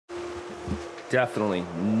definitely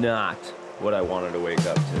not what I wanted to wake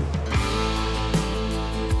up to.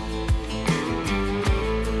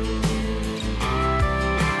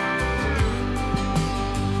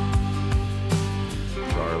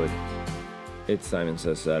 Charlotte, it's Syman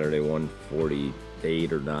Saya Saturday,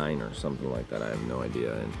 1:48 or 9 or something like that. I have no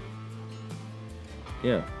idea. And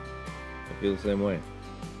yeah, I feel the same way.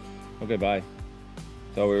 Okay, bye.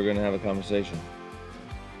 Thought we were gonna have a conversation.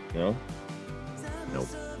 No? Nope.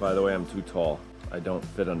 By the way, I'm too tall. I don't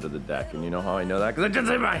fit under the deck, and you know how I know that? Because I just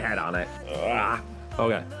hit my head on it. Ugh.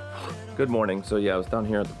 Okay. Good morning. So yeah, I was down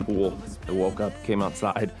here at the pool. I woke up, came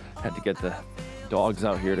outside, had to get the dogs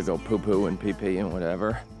out here to go poo-poo and pee-pee and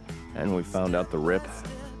whatever. And we found out the rip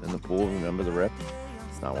in the pool. Remember the rip?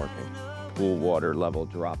 It's not working. Pool water level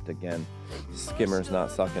dropped again. Skimmer's not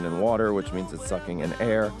sucking in water, which means it's sucking in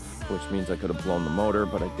air, which means I could have blown the motor,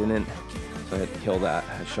 but I didn't. So I had to kill that.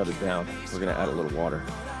 I shut it down. We're gonna add a little water.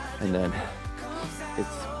 And then it's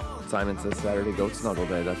Syman Saya Saturday Goat Snuggle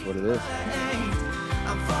Day. That's what it is.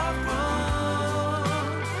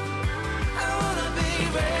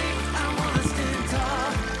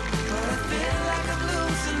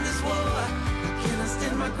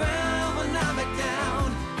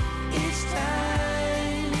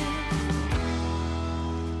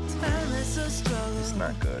 It's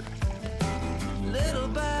not good. Little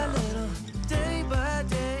by little, day by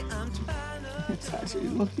day, I'm trying to... It's actually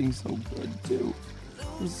looking so good too.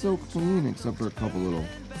 It's so clean except for a couple little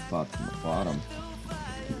spots on the bottom.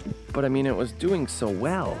 But I mean, it was doing so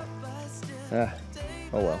well. Oh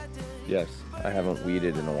well. Yes, I haven't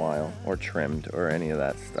weeded in a while or trimmed or any of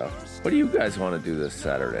that stuff. What do you guys want to do this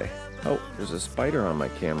Saturday? Oh, there's a spider on my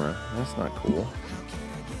camera. That's not cool.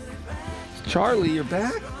 Charlie, you're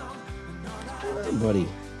back? What's going on, buddy?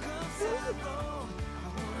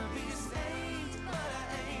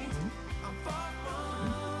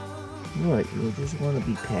 What, you just want to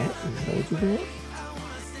be pet? Is that what you're doing?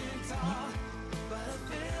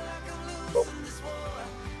 Oh.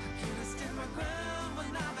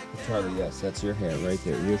 Charlie, yes, that's your hair right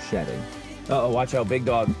there. You're shedding. Uh-oh, watch out, big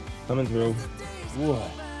dog. Coming through. What?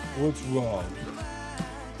 What's wrong?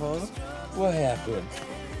 Huh? What happened?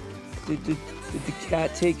 Did the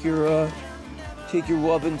cat take your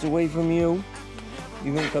rubbins away from you?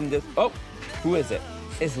 You gonna come this? Oh, who is it?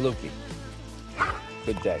 It's Lukey.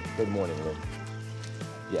 Good day. Good morning, Luke.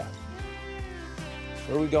 Yeah.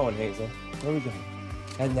 Where are we going, Hazel? Where are we going?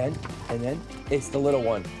 And then, it's the little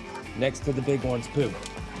one. Next to the big one's poo.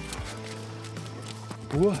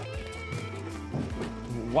 What?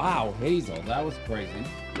 Wow, Hazel, that was crazy.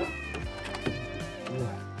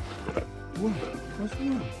 What? What's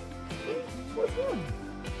wrong? What's wrong?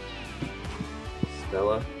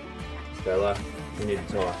 Stella, we need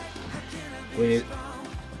to talk.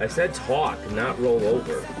 I said talk, not roll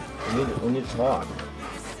over. We need to talk.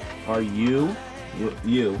 Are you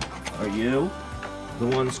are you the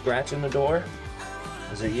one scratching the door?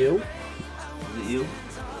 Is it you? Is it you?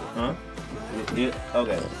 Huh? You?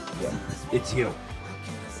 Okay, yeah. It's you.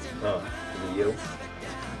 Oh, is it you?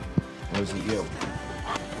 Or is it you?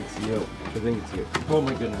 It's you. I think it's you. Oh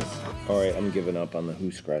my goodness. All right, I'm giving up on the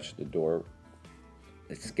who scratched the door.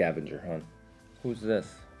 It's scavenger hunt. Who's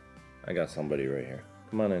this? I got somebody right here.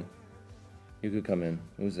 Come on in. You could come in.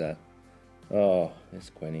 Who's that? Oh, it's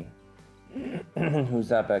Quinny. Who's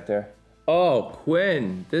that back there? Oh,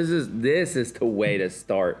 Quinn. This is the way to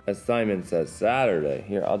start a Syman Saya Saturday.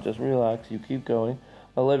 Here, I'll just relax. You keep going.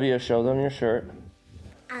 Olivia, show them your shirt.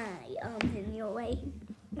 In your way.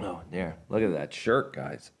 Oh, there. Look at that shirt,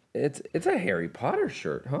 guys. It's a Harry Potter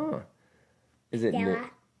shirt, huh? Is it new?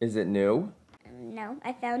 Is it new? No,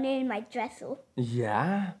 I found it in my dresser.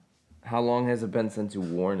 Yeah? How long has it been since you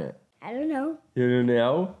worn it? I don't know. You don't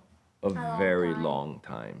know? A very long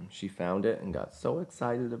time. She found it and got so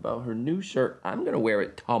excited about her new shirt. I'm gonna wear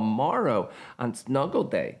it tomorrow on Snuggle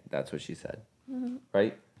Day. That's what she said. Mm-hmm.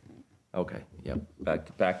 Right? Okay. Yep.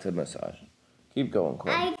 Back to massage. Keep going,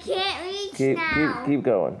 Quinn. I can't reach now. Keep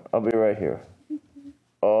going. I'll be right here.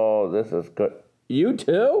 Oh, this is good. You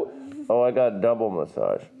too? Oh, I got double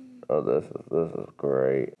massage. Oh, this is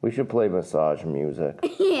great. We should play massage music.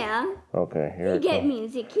 Yeah. Okay, here it comes. Get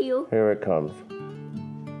music cue. Here it comes.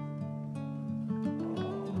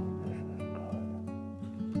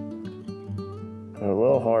 A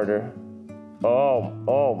little harder.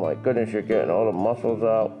 Oh my goodness, you're getting all the muscles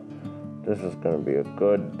out. This is gonna be a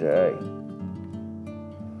good day.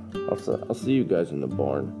 I'll see you guys in the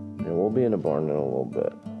barn. And we'll be in the barn in a little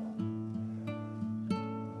bit.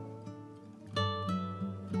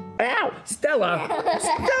 Ow! Stella!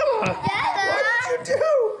 Stella! What did you do?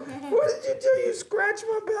 What did you do? You scratched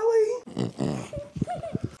my belly?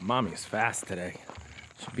 Mommy's fast today.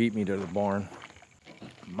 She beat me to the barn.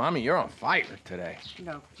 Mommy, you're on fire today.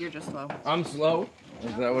 No, you're just slow. I'm slow?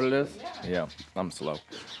 Is that what it is? Yeah, I'm slow.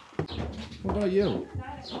 What about you?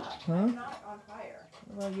 Huh? I'm not on fire.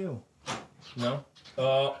 What about you? No?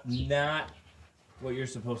 Not what you're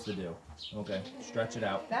supposed to do. Okay, stretch it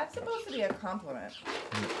out. That's supposed to be a compliment.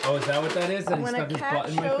 Oh, is that what that is? That he When stuck a his cat butt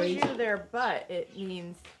in my shows face? you their butt, it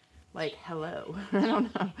means, like, hello. I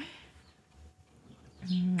don't know.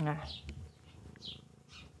 Mwah.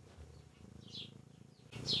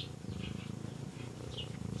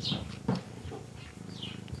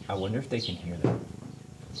 I wonder if they can hear that.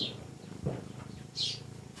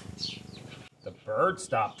 The bird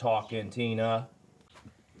stopped talking, Tina.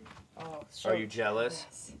 Oh, so Are you jealous?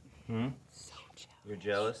 jealous. Hmm? So jealous. You're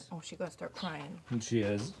jealous? Oh, she's gonna start crying. She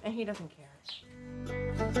is. And he doesn't care.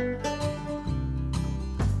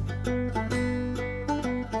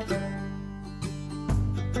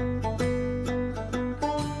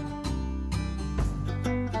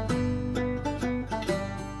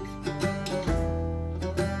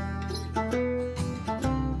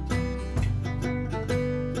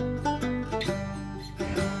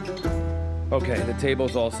 Okay, the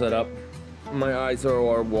table's all set up. My eyes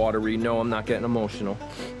are watery. No, I'm not getting emotional.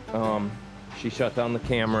 She shut down the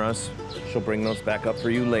cameras. She'll bring those back up for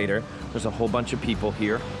you later. There's a whole bunch of people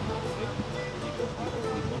here.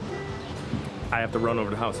 I have to run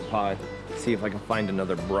over to House of Pie, see if I can find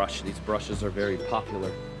another brush. These brushes are very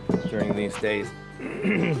popular during these days.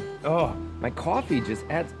 Oh, my coffee just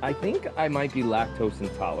adds, I think I might be lactose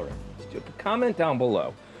intolerant. Comment down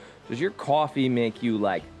below. Does your coffee make you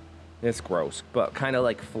like, it's gross, but kind of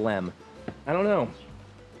like phlegm? I don't know.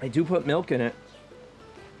 I do put milk in it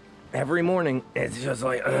every morning. It's just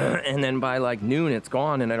like, and then by like noon, it's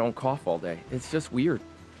gone and I don't cough all day. It's just weird.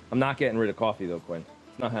 I'm not getting rid of coffee though, Quinn.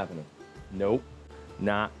 It's not happening. Nope,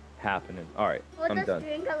 not happening. All right, I'm just done.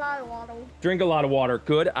 drink a lot of water. Drink a lot of water.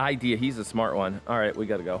 Good idea. He's a smart one. All right, we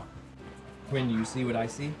gotta go. Quinn, you see what I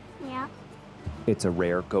see? Yeah. It's a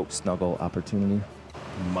rare goat snuggle opportunity.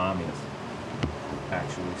 Mommy's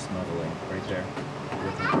actually snuggling right there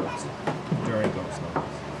with the goats during goat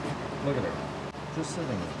snuggles. Look at her, just sitting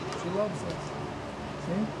there. She loves this.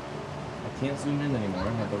 See? I can't zoom in anymore.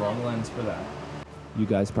 I have the wrong lens for that. You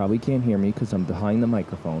guys probably can't hear me because I'm behind the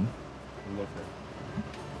microphone. Look at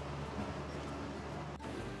her.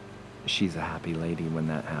 She's a happy lady when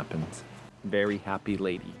that happens. Very happy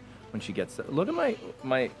lady when she gets that. Look at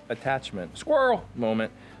my attachment. Squirrel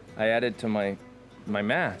moment. I added to my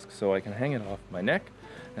mask so I can hang it off my neck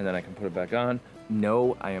and then I can put it back on.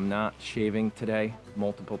 No, I am not shaving today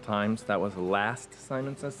multiple times. That was last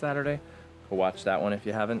Syman Says Saturday. Go watch that one if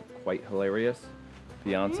you haven't. Quite hilarious.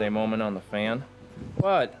 Beyonce moment on the fan.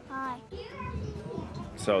 What? Hi.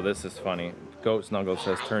 So this is funny. Goat Snuggles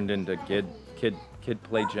has turned into kid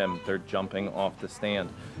play gym. They're jumping off the stand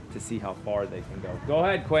to see how far they can go. Go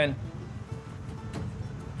ahead, Quinn.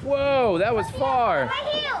 Whoa, that was far.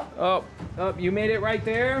 Oh, you made it right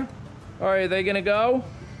there? All right, are they gonna go?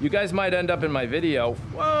 You guys might end up in my video.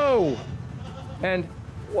 Whoa, and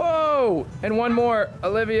whoa, and one more,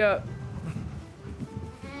 Olivia.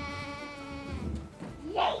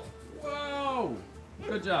 Yay! Whoa,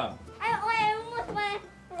 good job. I almost went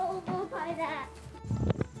over by that.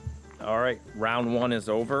 All right, round one is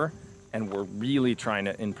over, and we're really trying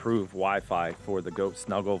to improve Wi-Fi for the Goat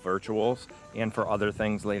Snuggle virtuals and for other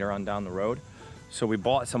things later on down the road. So we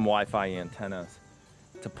bought some Wi-Fi antennas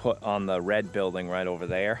to put on the red building right over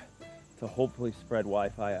there to hopefully spread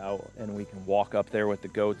Wi-Fi out and we can walk up there with the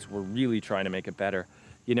goats. We're really trying to make it better.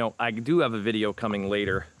 You know, I do have a video coming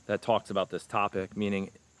later that talks about this topic,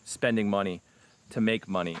 meaning spending money to make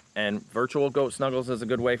money. And virtual Goat Snuggles is a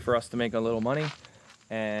good way for us to make a little money,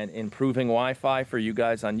 and improving Wi-Fi for you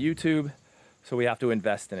guys on YouTube. So we have to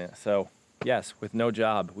invest in it. So yes, with no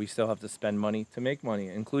job, we still have to spend money to make money,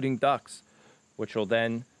 including ducks, which will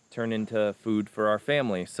then turn into food for our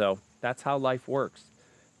family. So that's how life works.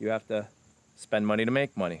 You have to spend money to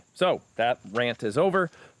make money. So that rant is over.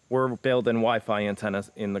 We're building Wi-Fi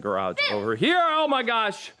antennas in the garage over here. Oh my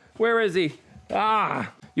gosh, where is he?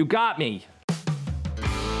 Ah, you got me.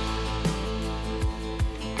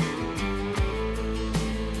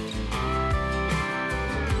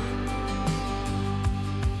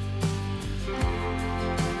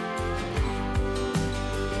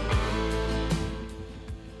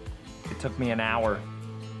 It took me an hour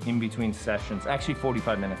in between sessions, actually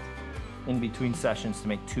 45 minutes in between sessions to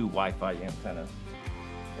make 2 Wi-Fi antennas.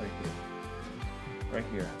 Right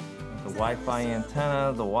here. The Wi-Fi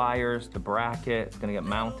antenna, the wires, the bracket, it's gonna get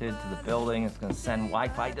mounted to the building. It's gonna send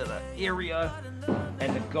Wi-Fi to the area,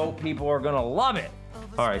 and the goat people are gonna love it.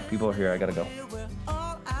 All right, people are here. I gotta go.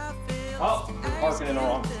 Oh, we're parking in the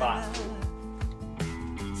wrong spot.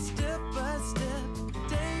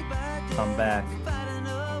 I'm back.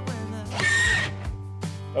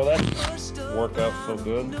 Oh, that worked out so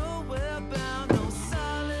good.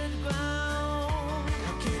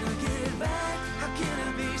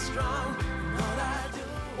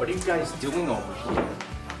 What are you guys doing over here?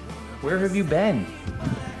 Where have you been?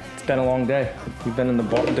 It's been a long day. We've been in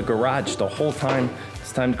the garage the whole time.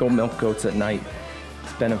 It's time to go milk goats at night.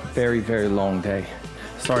 It's been a very, very long day.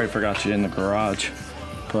 Sorry I forgot you in the garage.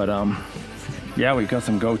 But yeah, we got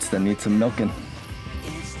some goats that need some milking.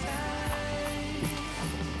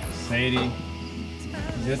 Sadie,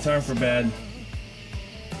 is it time for bed?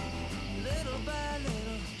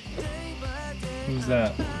 Who's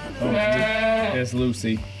that? Oh, it's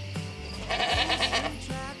Lucy.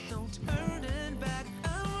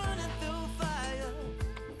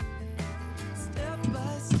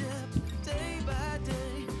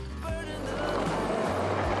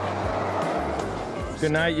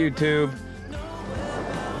 Good night, YouTube.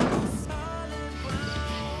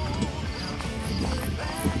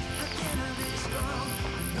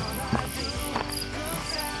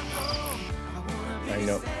 I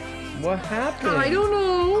know. What happened? I don't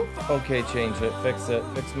know. Okay, change it. Fix it.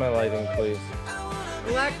 Fix my lighting, please.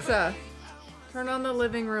 Alexa, turn on the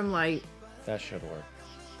living room light. That should work.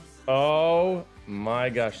 Oh my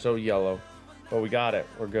gosh, so yellow. But we got it.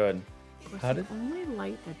 We're good. How did? The only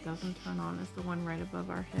light that doesn't turn on is the one right above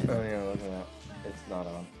our head. Oh yeah, look at that. It's not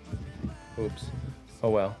on. Oops. Oh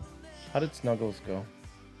well. How did Snuggles go?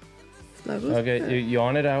 Snuggles? Okay, you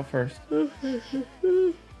yawn it out first.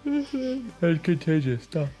 That's contagious.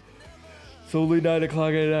 Stop. It's only 9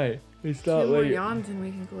 o'clock at night. It's not 2 more late. yawns and we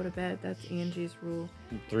can go to bed. That's Angie's rule.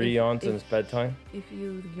 3 yawns and it's bedtime? If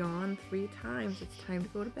you yawn 3 times, it's time to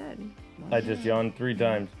go to bed. I just yawned 3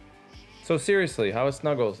 times. So seriously, how was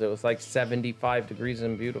Snuggles? It was like 75 degrees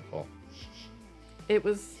and beautiful. It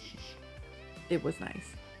was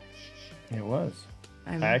nice. It was.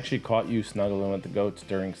 I mean, I actually caught you snuggling with the goats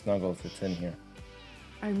during Snuggles. It's in here.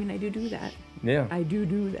 I mean, I do that. Yeah. I do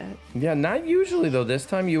that. Yeah, not usually though. This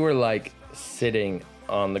time you were like sitting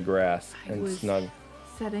on the grass I and was snug.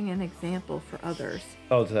 setting an example for others.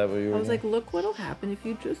 Oh, is that what you were I was doing? like, look what'll happen if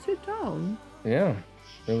you just sit down. Yeah,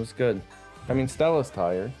 it was good. I mean, Stella's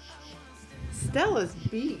tired. Stella's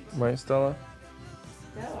beat. Right, Stella?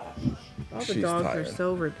 Stella. All the She's dogs tired. are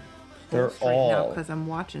so They're repulsed right now all- because I'm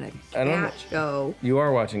watching a I don't cat show. You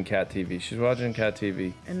are watching cat TV. She's watching cat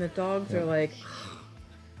TV. And the dogs are like,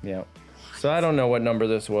 Yeah. So I don't know what number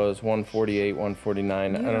this was. 148,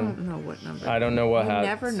 149. you I don't don't. know what number. I don't know what You happens.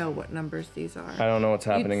 never know what numbers these are. I don't know what's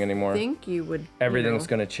happening You'd anymore. think you would. Everything's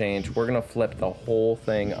gonna change. We're gonna flip the whole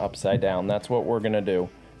thing upside down. That's what we're gonna do.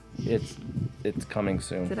 It's coming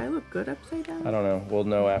soon. Did I look good upside down? I don't know. We'll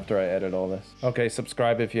know after I edit all this. Okay,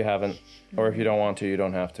 subscribe if you haven't, or if you don't want to, you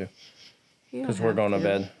don't have to, You don't because we're have going to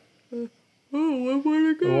bed. Oh, one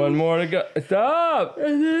more to go. One more to go. Stop!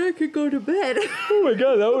 And then I could go to bed. Oh my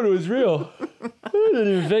god, that one was real. I didn't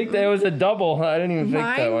even fake that. It was a double. I didn't even fake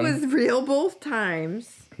that Mine one. was real both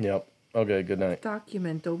times. Yep. Okay, good night.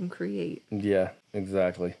 Document, don't create. Yeah,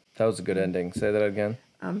 exactly. That was a good ending. Say that again.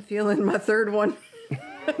 I'm feeling my third one.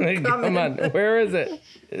 Come on. Where is it?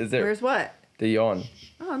 Is there Where's what? the yawn?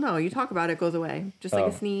 Oh no, you talk about it, it goes away. Just like Oh.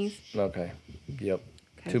 a sneeze. Okay. Yep.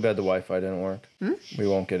 Okay. Too bad the Wi-Fi didn't work. We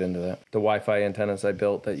won't get into that. The Wi-Fi antennas I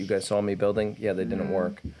built that you guys saw me building, yeah, they didn't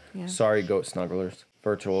work. Yeah. Sorry, goat snugglers.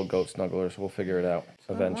 Virtual goat snugglers. We'll figure it out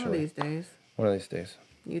eventually. One of these days. One of these days.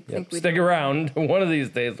 You'd Yep. think we'd Stick around. One of these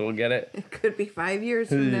days we'll get it. It could be 5 years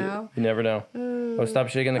from now. You never know. Oh, stop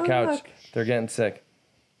shaking the Oh, couch. look. They're getting sick.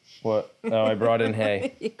 What? Oh, I brought in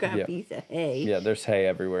hay. You got Yeah. a piece of hay. Yeah, there's hay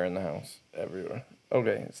everywhere in the house. Everywhere.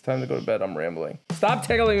 Okay, it's time to go to bed. I'm rambling. Stop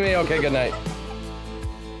tickling me. Okay, good night.